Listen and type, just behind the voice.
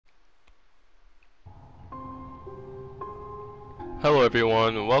Hello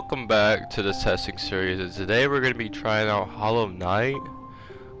everyone, welcome back to this testing series, and today we're going to be trying out Hollow Knight.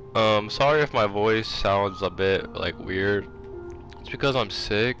 Sorry if my voice sounds a bit like weird. It's because I'm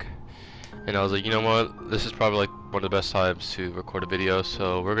sick, and I was like, you know what, this is probably like one of the best times to record a video,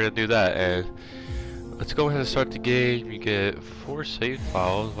 so we're going to do that. And let's go ahead and start the game. You get 4 save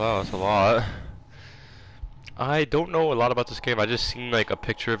files. Wow, that's a lot. I don't know a lot about this game. I just seen like a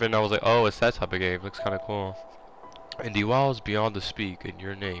picture of it and I was like, oh, it's that type of game. Looks kind of cool. And the wilds beyond to speak in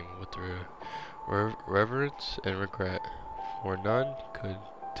your name with reverence and regret, for none could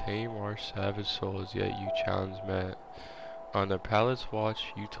tame our savage souls, yet you challenged men. On the palace watch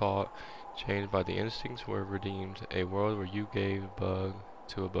you taught, changed by the instincts were redeemed, a world where you gave bug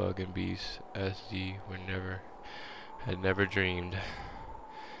to a bug and beast, as ye had never dreamed.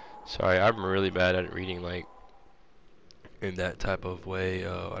 Sorry, I'm really bad at reading like in that type of way.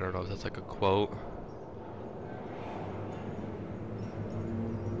 I don't know if that's like a quote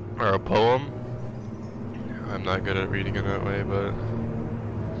or a poem. I'm not good at reading in that way, but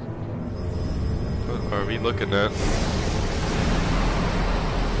what are we looking at?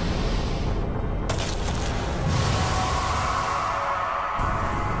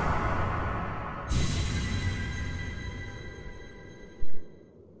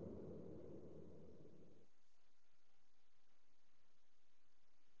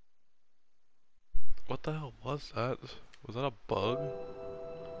 What the hell was that? Was that a bug?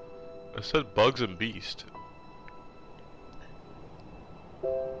 It said bugs and beast.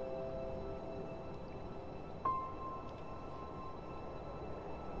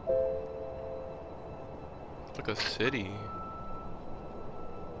 It's like a city.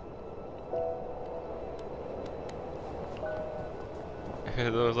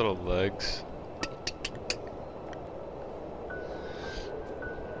 Those little legs.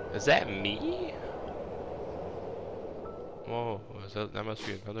 Is that me? Whoa, that must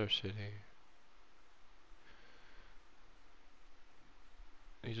be another city.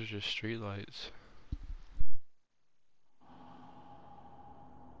 These are just streetlights.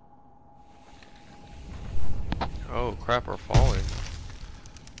 Oh crap, we're falling.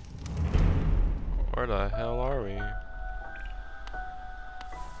 Where the hell are we?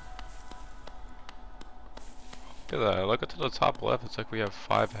 Look at that, look to the top left, it's like we have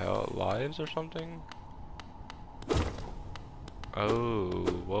 5 lives or something? Oh,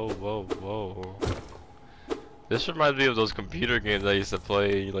 whoa. This reminds me of those computer games I used to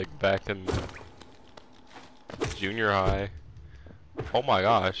play like back in junior high. Oh my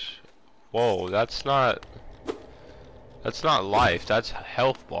gosh. Whoa, that's not life, that's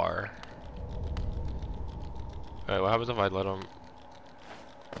health bar. Alright, what happens if I let him...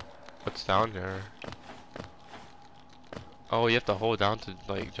 What's down there? Oh, you have to hold down to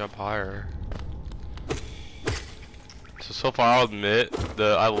like jump higher. So far I'll admit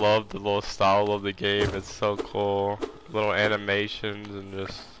that I love the little style of the game. It's so cool. Little animations and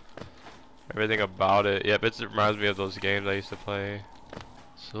just everything about it. Yep, it reminds me of those games I used to play.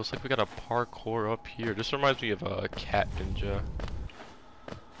 So it looks like we got a parkour up here. This reminds me of a cat ninja.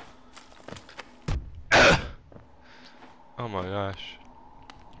 Oh my gosh.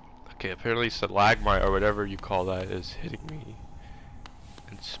 Okay, apparently stalagmite or whatever you call that is hitting me.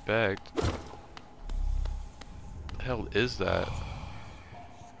 Inspect. What the hell is that?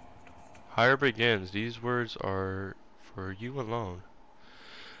 Higher begins. These words are for you alone.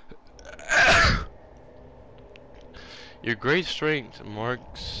 Your great strength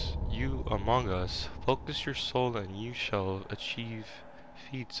marks you among us. Focus your soul and you shall achieve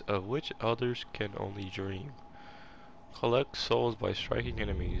feats of which others can only dream. Collect souls by striking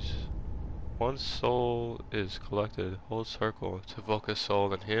enemies. Once soul is collected, hold circle to focus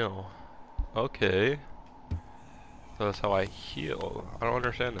soul and heal. Okay. So that's how I heal. I don't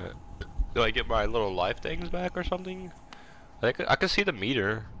understand that. Do I get my little life things back or something? I can see the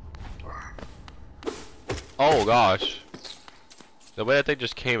meter. Oh gosh. The way that thing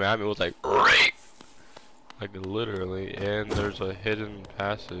just came at me was like literally, and there's a hidden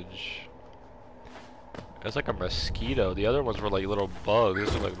passage. It's like a mosquito. The other ones were like little bugs.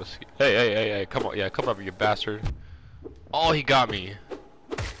 This is like mosquito. Hey, come on, yeah, come over, you bastard. Oh, he got me.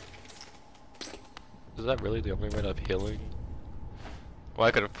 Is that really the only way of healing? Well,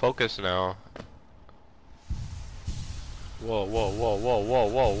 I can focus now.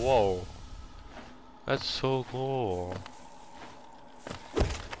 Whoa. That's so cool.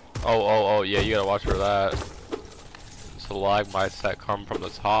 Oh, yeah, you gotta watch for that. Stalagmites that come from the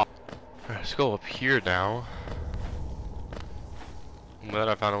top. Alright, let's go up here now. I'm glad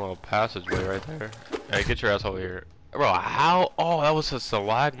I found a little passageway right there. Hey, get your ass over here. Bro, how? Oh, that was a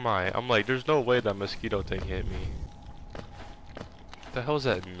stalagmite. I'm like, there's no way that mosquito thing hit me. The hell's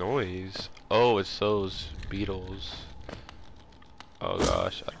that noise? Oh, it's those beetles. Oh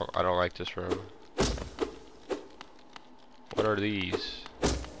gosh, I don't like this room. What are these?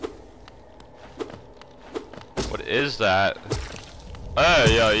 What is that?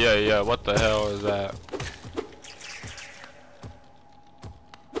 Hey, yeah. What the hell is that?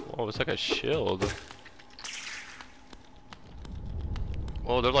 Oh, it's like a shield.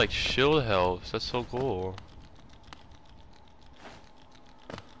 Oh, they're like shield helps. That's so cool.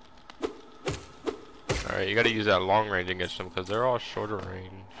 Alright, you gotta use that long range against them because they're all shorter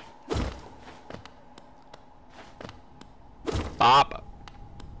range. Bop!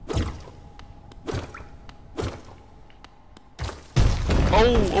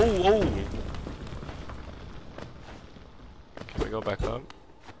 Oh! Can we go back up?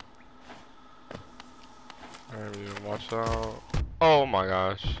 Alright, we gotta watch out. Oh my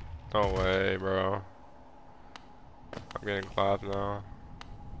gosh. No way, bro. I'm getting clapped now.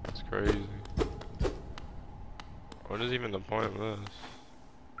 It's crazy. What is even the point of this?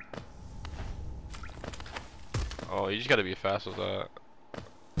 Oh, you just gotta be fast with that.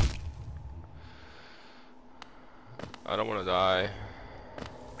 I don't wanna die.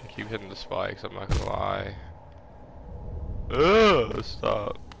 I keep hitting the spikes, I'm not gonna lie. Ugh,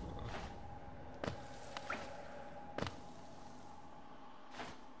 stop.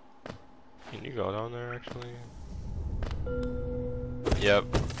 Can you go down there actually? Yep.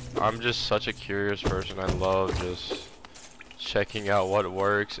 I'm just such a curious person. I love just checking out what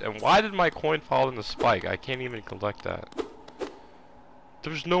works. And why did my coin fall in the spike? I can't even collect that.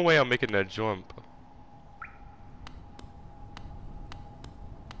 There's no way I'm making that jump.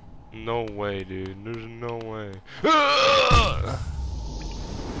 No way, dude. There's no way.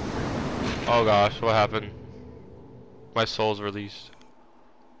 Oh gosh, what happened? My soul's released.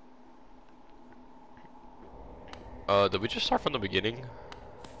 Did we just start from the beginning?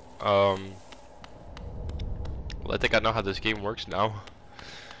 Well, I think I know how this game works now.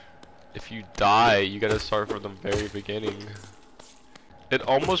 If you die, you gotta start from the very beginning. It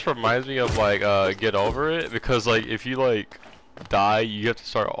almost reminds me of like, Get Over It, because like, if you like, die, you have to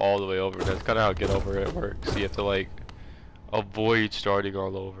start all the way over. That's kinda how Get Over It works. You have to like, avoid starting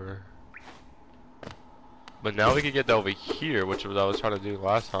all over. But now we can get over here, which was what I was trying to do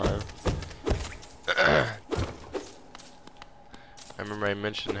last time. I remember I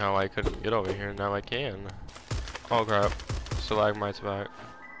mentioned how I couldn't get over here, now I can. Oh crap, stalagmites back.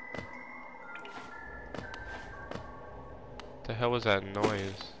 What the hell was that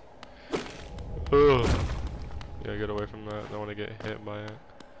noise? Ugh. Yeah, get away from that, don't want to get hit by it.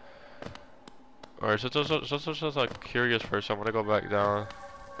 Alright, so just a curious person, I'm gonna go back down.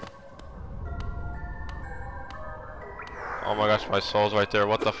 Oh my gosh, my soul's right there,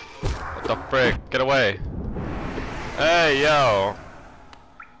 what the frick, get away! Hey, yo!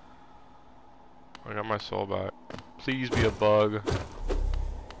 I got my soul back. Please be a bug.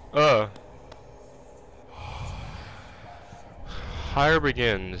 Higher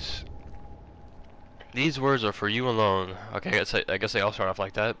begins. These words are for you alone. Okay, I guess they all start off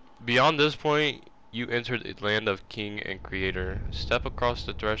like that. Beyond this point, you entered the land of King and Creator. Step across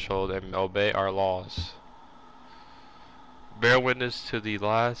the threshold and obey our laws. Bear witness to the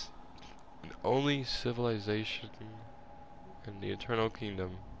last and only civilization in the eternal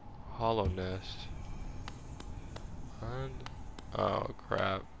kingdom. Hollow Nest. And oh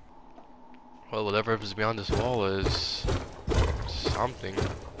crap. Well, whatever is beyond this wall is something.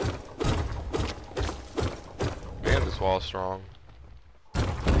 Man, this wall is strong.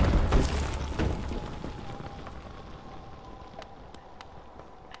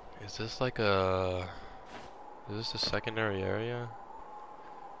 Is this like a... Is this a secondary area?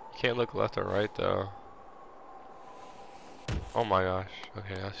 You can't look left or right though. Oh my gosh.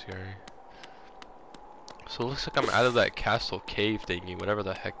 Okay, that's scary. So it looks like I'm out of that castle cave thingy, whatever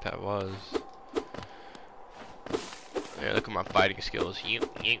the heck that was. Yeah, look at my fighting skills.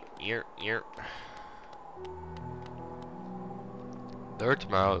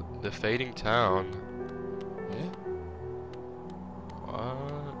 Dirtmouth, the fading town. Eh? What?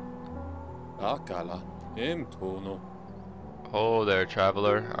 Akala, tono. Oh there,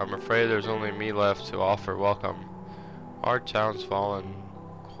 traveler. I'm afraid there's only me left to offer welcome. Our town's fallen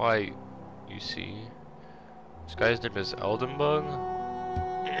quite, you see. This guy's name is Eldenbug?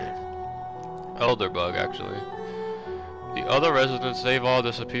 Elderbug, actually. The other residents, they've all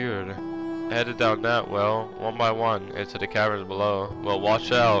disappeared. Headed down that well, one by one, into the caverns below. Well,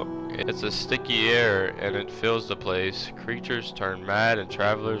 watch out. It's a sticky air, and it fills the place. Creatures turn mad, and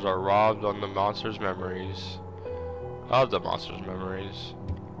travelers are robbed on the monster's memories. Of the monster's memories.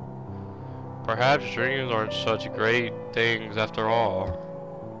 Perhaps dreams aren't such great things after all.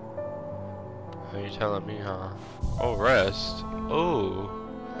 Are you telling me, huh? Oh, rest. Oh.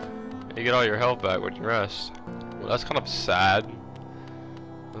 You get all your health back when you rest. Well, that's kind of sad.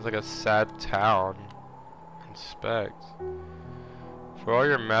 It's like a sad town. Inspect. For all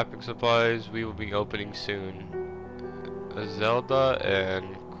your mapping supplies, we will be opening soon. Zelda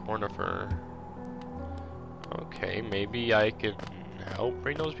and Cornifer. Okay, maybe I can help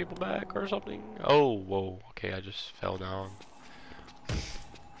bring those people back or something? Oh, whoa. Okay, I just fell down.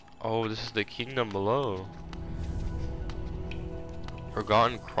 Oh, this is the kingdom below.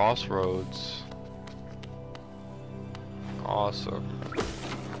 Forgotten Crossroads. Awesome.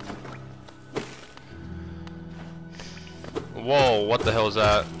 Whoa, what the hell is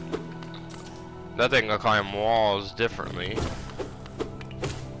that? That thing can climb walls differently.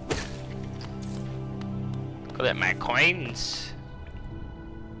 Look at my coins.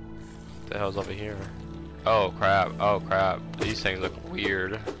 What the hell's over here? Oh crap, oh crap. These things look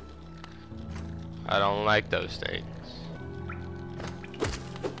weird. I don't like those things.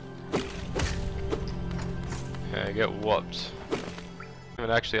 Yeah, get whooped. It would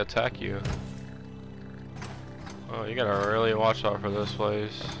actually attack you. Oh, you gotta really watch out for this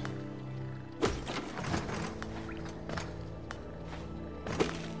place.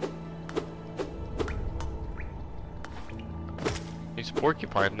 These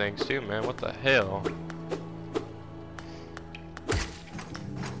porcupine things too, man. What the hell?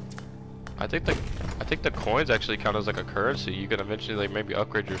 I think the coins actually count as like a currency. You can eventually like maybe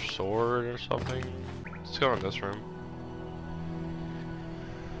upgrade your sword or something. Let's go in this room.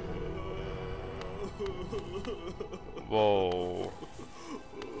 Whoa.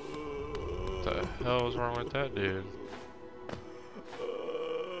 What the hell is wrong with that dude?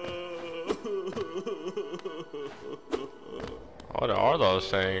 What are those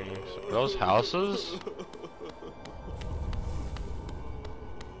things? Are those houses?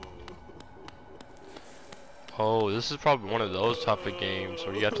 Oh, this is probably one of those type of games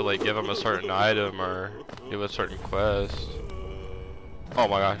where you have to like give them a certain item or do a certain quest. Oh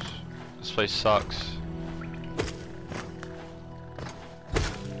my gosh, this place sucks.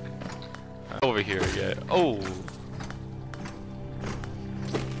 Over here again. Oh.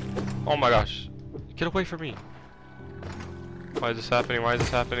 Oh my gosh. Get away from me. Why is this happening? Why is this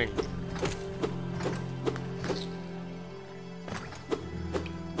happening?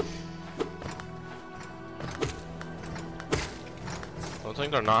 I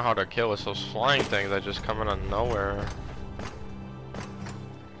think they're not hard to kill with those flying things that just come out of nowhere.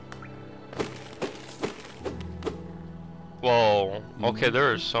 Whoa. Okay,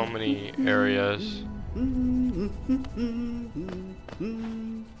 there are so many areas.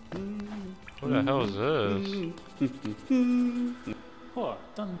 What the hell is this?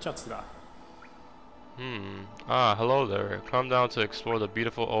 Ah, hello there. Come down to explore the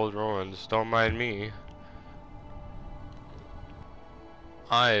beautiful old ruins. Don't mind me.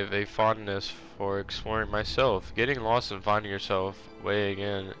 I've a fondness for exploring myself. Getting lost and finding yourself way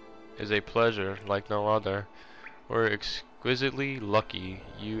again is a pleasure like no other. We're exquisitely lucky,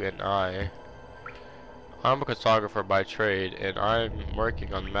 you and I. I'm a cartographer by trade, and I'm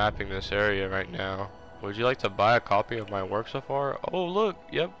working on mapping this area right now. Would you like to buy a copy of my work so far? Oh look,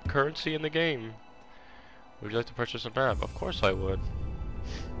 yep, currency in the game. Would you like to purchase a map? Of course I would.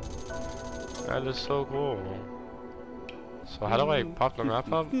 That is so cool. So how do I pop the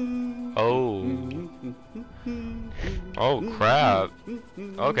map up? Oh. Oh crap.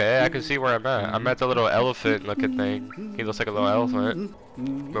 Okay, I can see where I'm at. I'm at the little elephant looking thing. He looks like a little elephant.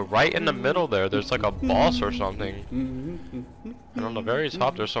 But right in the middle there, there's like a boss or something. And on the very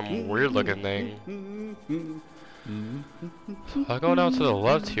top, there's some weird looking thing. So I go down to the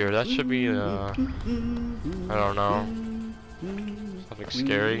left here. That should be, I don't know. Something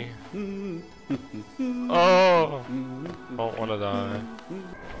scary. Oh! Don't wanna die.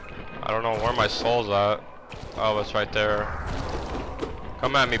 I don't know where my soul's at. Oh, it's right there.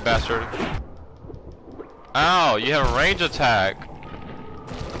 Come at me, bastard. Ow! You have a range attack!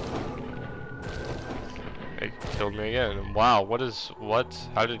 It killed me again. Wow, what?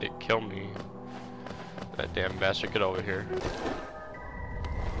 How did it kill me? That damn bastard, get over here.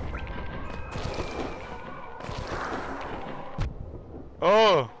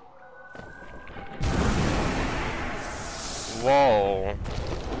 Oh! Whoa.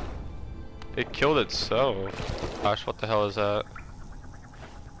 It killed itself. Gosh, what the hell is that?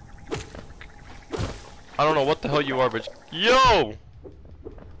 I don't know what the hell you are, but yo!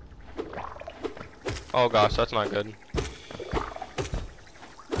 Oh gosh, that's not good.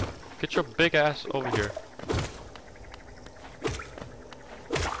 Get your big ass over here.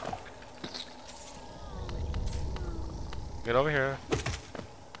 Get over here.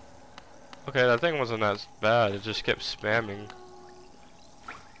 Okay, that thing wasn't that bad. It just kept spamming.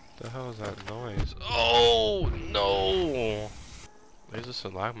 What the hell is that noise? Oh no! Where's the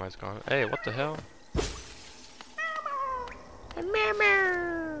stalagmite's gone? Hey, what the hell?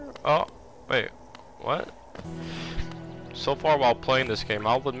 Oh, wait, what? So far while playing this game,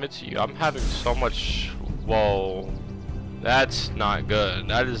 I'll admit to you, I'm having so much... Whoa. That's not good.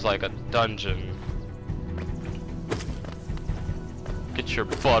 That is like a dungeon. Get your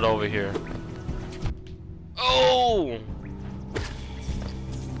butt over here. Oh!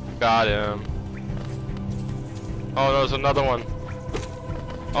 Got him. Oh, there's another one.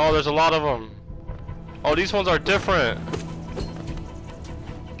 Oh, there's a lot of them. Oh, these ones are different.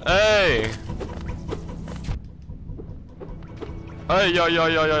 Hey! Hey, yo,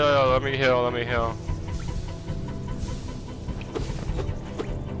 let me heal, let me heal.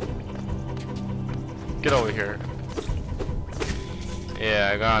 Get over here.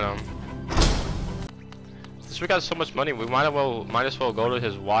 Yeah, I got him. Since we got so much money, we might as well go to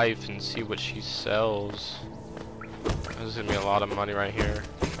his wife and see what she sells. This is gonna be a lot of money right here.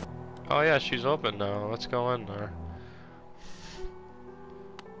 Oh yeah, she's open now. Let's go in there.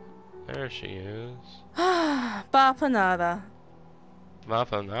 There she is. Bapanada.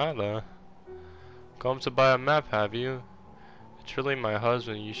 Mapa nada. Come to buy a map, have you? It's really my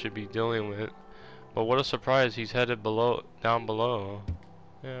husband you should be dealing with. But what a surprise, he's headed down below.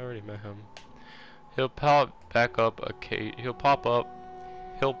 Yeah, I already met him. He'll pop back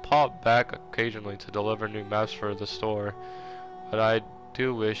occasionally to deliver new maps for the store. But I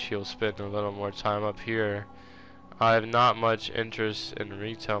do wish he'll spend a little more time up here. I have not much interest in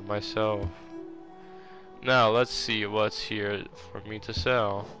retail myself. Now let's see what's here for me to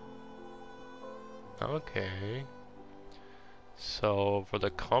sell. Okay. So for the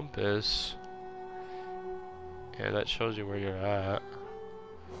compass, yeah, that shows you where you're at.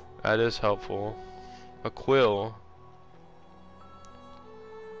 That is helpful. A quill.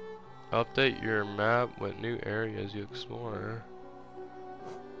 Update your map with new areas you explore.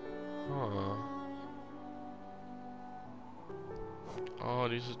 Huh. Oh,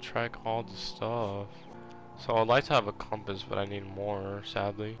 these will track all the stuff. So I'd like to have a compass, but I need more,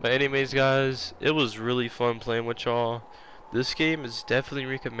 sadly. But anyways, guys, it was really fun playing with y'all. This game is definitely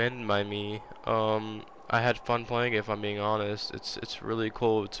recommended by me. I had fun playing it, if I'm being honest. It's really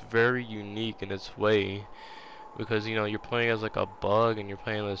cool. It's very unique in its way. Because, you know, you're playing as like a bug and you're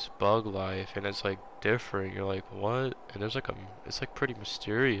playing this bug life and it's like different. You're like, what? And there's like it's like pretty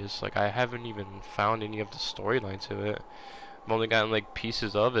mysterious. Like I haven't even found any of the storyline to it. I've only gotten like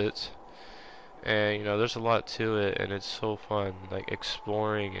pieces of it. And you know, there's a lot to it and it's so fun. Like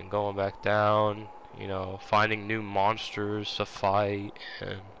exploring and going back down, you know, finding new monsters to fight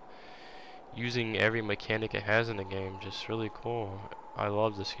and using every mechanic it has in the game. Just really cool. I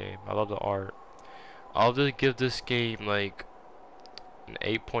love this game. I love the art. I'll just give this game like an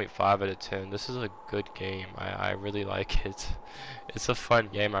 8.5 out of 10. This is a good game. I really like it. It's a fun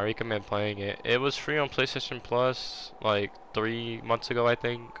game. I recommend playing it. It was free on PlayStation Plus like 3 months ago, I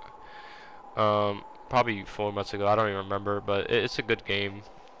think. Probably 4 months ago. I don't even remember, but it's a good game.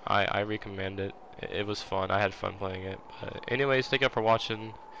 I recommend it. It was fun. I had fun playing it. But anyways, thank you for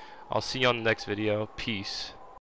watching. I'll see you on the next video. Peace.